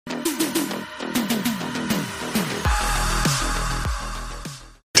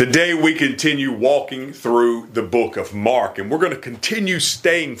Today we continue walking through the book of Mark, and we're going to continue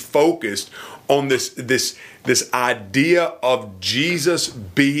staying focused on this idea of Jesus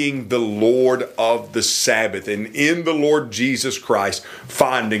being the Lord of the Sabbath, and in the Lord Jesus Christ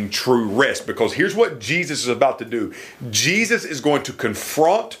finding true rest. Because here's what Jesus is about to do. Jesus is going to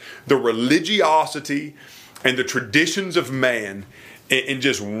confront the religiosity and the traditions of man in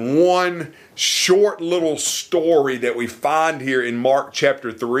just one short little story that we find here in Mark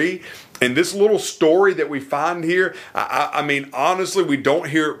chapter 3. And this little story that we find here, I mean, honestly, we don't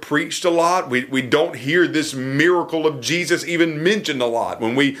hear it preached a lot. We don't hear this miracle of Jesus even mentioned a lot.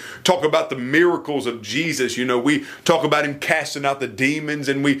 When we talk about the miracles of Jesus, you know, we talk about him casting out the demons,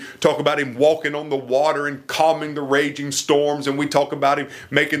 and we talk about him walking on the water and calming the raging storms, and we talk about him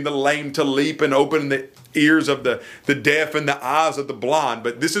making the lame to leap and opening the ears of the deaf and the eyes of the blind.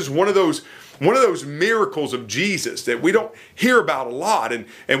 But this is one of those miracles of Jesus that we don't hear about a lot. And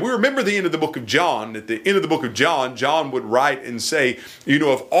we remember the end of the book of John. At the end of the book of John, John would write and say, you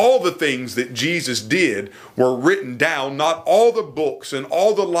know, if all the things that Jesus did were written down, not all the books and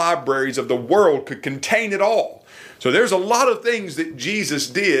all the libraries of the world could contain it all. So there's a lot of things that Jesus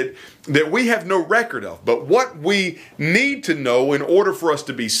did that we have no record of. But what we need to know in order for us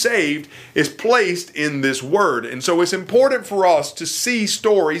to be saved is placed in this word. And so it's important for us to see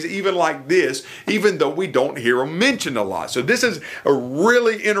stories even like this, even though we don't hear them mentioned a lot. So this is a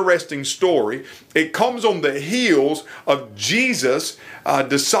really interesting story. It comes on the heels of Jesus'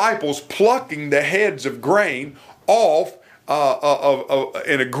 disciples plucking the heads of grain off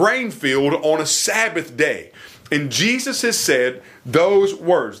in a grain field on a Sabbath day. And Jesus has said those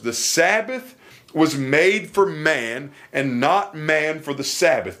words, the Sabbath was made for man and not man for the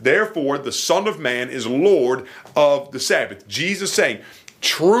Sabbath. Therefore, the Son of Man is Lord of the Sabbath. Jesus saying,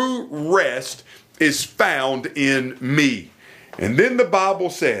 true rest is found in me. And then the Bible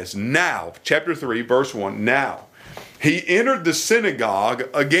says, now, chapter 3, verse 1, now, he entered the synagogue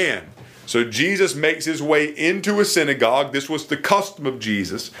again. So Jesus makes his way into a synagogue. This was the custom of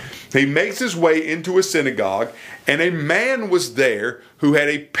Jesus. He makes his way into a synagogue, and a man was there who had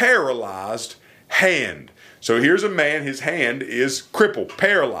a paralyzed hand. So here's a man, his hand is crippled,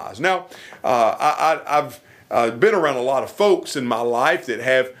 paralyzed. Now, I've been around a lot of folks in my life that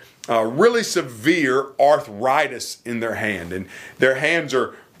have really severe arthritis in their hand, and their hands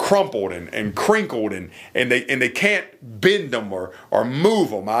are crumpled and crinkled, and they can't bend them or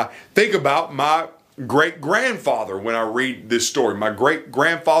move them. I think about my great-grandfather when I read this story. My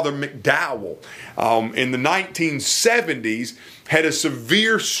great-grandfather McDowell in the 1970s had a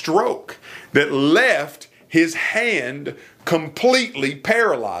severe stroke that left his hand completely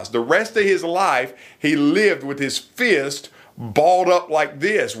paralyzed. The rest of his life, he lived with his fist balled up like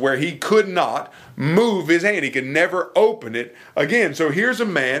this, where he could not move his hand. He could never open it again. So here's a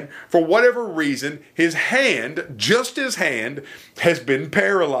man, for whatever reason, his hand, just his hand, has been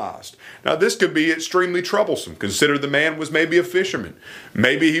paralyzed. Now this could be extremely troublesome. Consider the man was maybe a fisherman.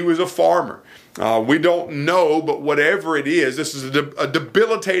 Maybe he was a farmer. We don't know, but whatever it is, this is a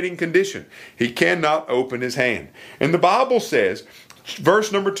debilitating condition. He cannot open his hand. And the Bible says,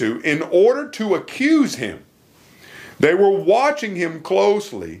 verse number 2, in order to accuse him, they were watching him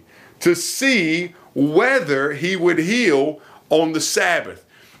closely to see whether he would heal on the Sabbath.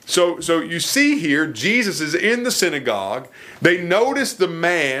 So you see here, Jesus is in the synagogue. They notice the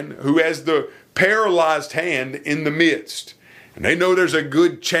man who has the paralyzed hand in the midst. And they know there's a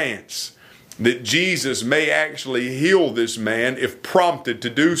good chance that Jesus may actually heal this man if prompted to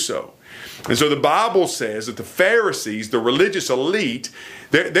do so. And so the Bible says that the Pharisees, the religious elite,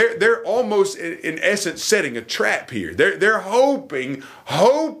 they're almost in essence setting a trap here. They're hoping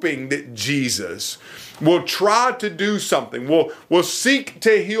that Jesus will try to do something, will seek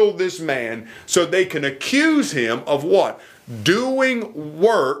to heal this man so they can accuse him of what? Doing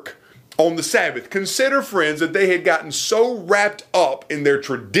work on the Sabbath. Consider, friends, that they had gotten so wrapped up in their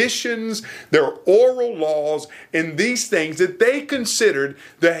traditions, their oral laws, and these things that they considered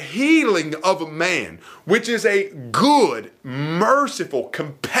the healing of a man, which is a good, merciful,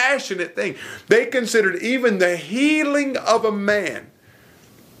 compassionate thing. They considered even the healing of a man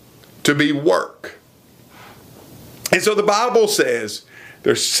to be work. And so the Bible says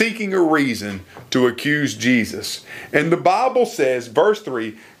they're seeking a reason to accuse Jesus. And the Bible says, verse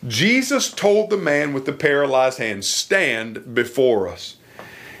 3, Jesus told the man with the paralyzed hand, stand before us.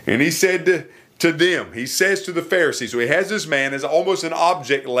 And he said to them, he says to the Pharisees, so he has this man as almost an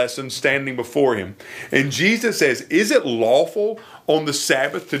object lesson standing before him. And Jesus says, is it lawful on the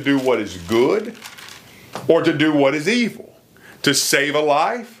Sabbath to do what is good or to do what is evil? To save a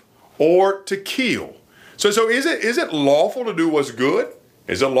life or to kill? So is it lawful to do what's good?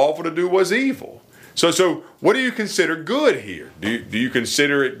 Is it lawful to do what's evil? So what do you consider good here? Do you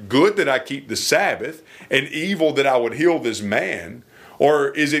consider it good that I keep the Sabbath and evil that I would heal this man? Or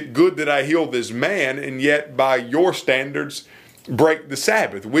is it good that I heal this man and yet by your standards break the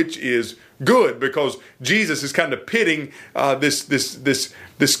Sabbath, which is good? Because Jesus is kind of pitting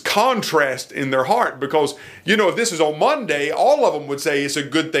this contrast in their heart. Because, if this is on Monday, all of them would say it's a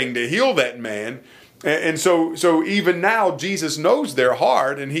good thing to heal that man. And so even now, Jesus knows their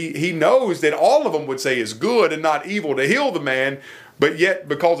heart, and he knows that all of them would say it's good and not evil to heal the man. But yet,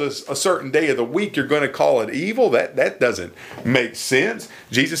 because it's a certain day of the week, you're going to call it evil? That doesn't make sense.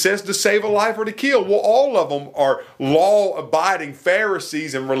 Jesus says to save a life or to kill. Well, all of them are law-abiding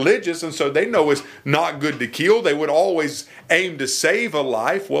Pharisees and religious, and so they know it's not good to kill. They would always aim to save a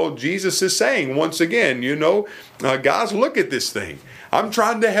life. Well, Jesus is saying, once again, guys, look at this thing. I'm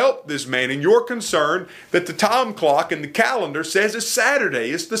trying to help this man, and you're concerned that the time clock and the calendar says it's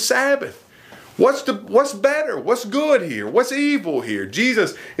Saturday, it's the Sabbath. What's better? What's good here? What's evil here?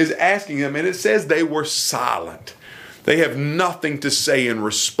 Jesus is asking them, and it says they were silent. They have nothing to say in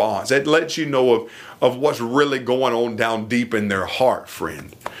response. That lets you know of what's really going on down deep in their heart,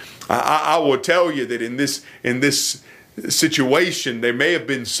 friend. I will tell you that in this situation, there may have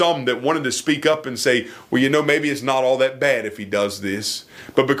been some that wanted to speak up and say, well, maybe it's not all that bad if he does this.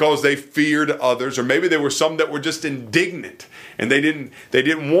 But because they feared others, or maybe there were some that were just indignant and they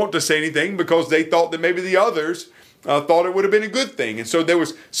didn't want to say anything because they thought that maybe the others thought it would have been a good thing. And so there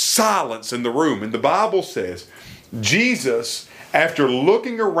was silence in the room. And the Bible says Jesus, after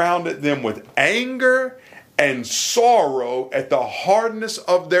looking around at them with anger and sorrow at the hardness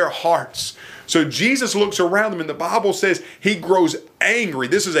of their hearts. So Jesus looks around them, and the Bible says he grows angry.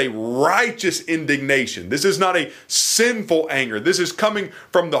 This is a righteous indignation. This is not a sinful anger. This is coming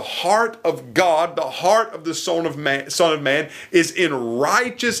from the heart of God. The heart of the Son of Man is in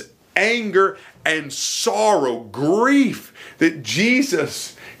righteous anger and sorrow, grief that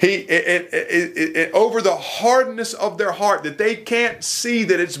Jesus, over the hardness of their heart, that they can't see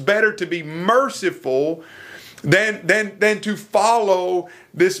that it's better to be merciful than to follow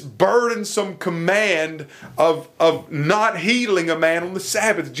this burdensome command of not healing a man on the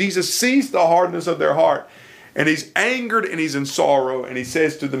Sabbath. Jesus sees the hardness of their heart, and he's angered and he's in sorrow, and he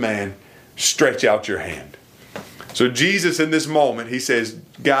says to the man, stretch out your hand. So Jesus, in this moment, he says,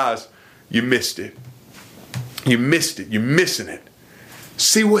 guys, you missed it. You missed it. You're missing it.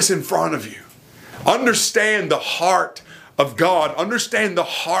 See what's in front of you. Understand the heart of God. Understand the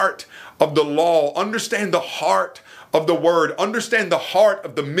heart of the law. Understand the heart of the word. Understand the heart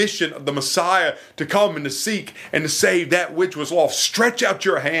of the mission of the Messiah to come and to seek and to save that which was lost. Stretch out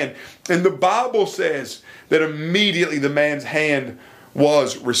your hand. And the Bible says that immediately the man's hand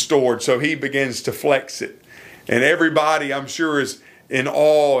was restored. So he begins to flex it. And everybody, I'm sure, is in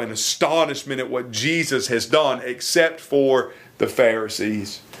awe and astonishment at what Jesus has done, except for the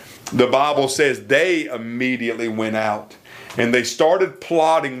Pharisees. The Bible says they immediately went out and they started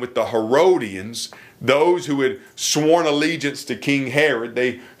plotting with the Herodians, those who had sworn allegiance to King Herod.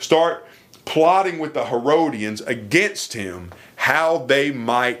 They start plotting with the Herodians against him, how they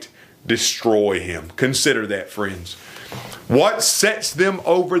might destroy him. Consider that, friends. What sets them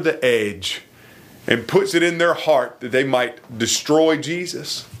over the edge and puts it in their heart that they might destroy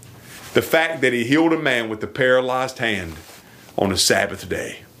Jesus? The fact that he healed a man with a paralyzed hand on a Sabbath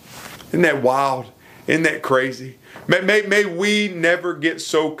day. Isn't that wild? Isn't that crazy? May we never get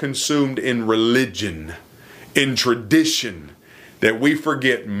so consumed in religion, in tradition, that we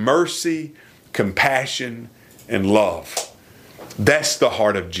forget mercy, compassion, and love. That's the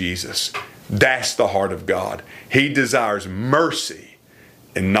heart of Jesus. That's the heart of God. He desires mercy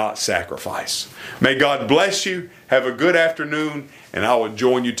and not sacrifice. May God bless you. Have a good afternoon, and I will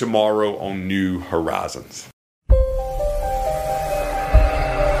join you tomorrow on New Horizons.